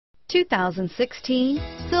2016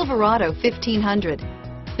 Silverado 1500.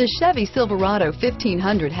 The Chevy Silverado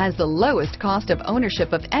 1500 has the lowest cost of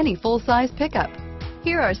ownership of any full-size pickup.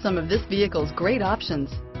 Here are some of this vehicle's great options: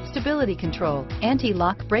 stability control,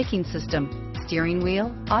 anti-lock braking system, steering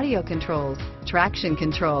wheel audio controls, traction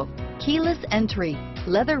control, keyless entry,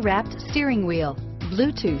 leather-wrapped steering wheel,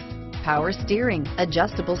 Bluetooth, power steering,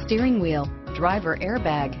 adjustable steering wheel, driver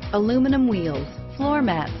airbag, aluminum wheels, floor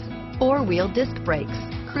mats, four-wheel disc brakes,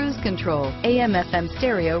 cruise control, AM/FM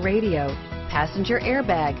stereo radio, passenger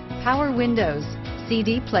airbag, power windows,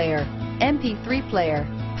 CD player, MP3 player,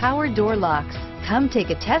 power door locks. Come take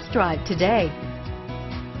a test drive today.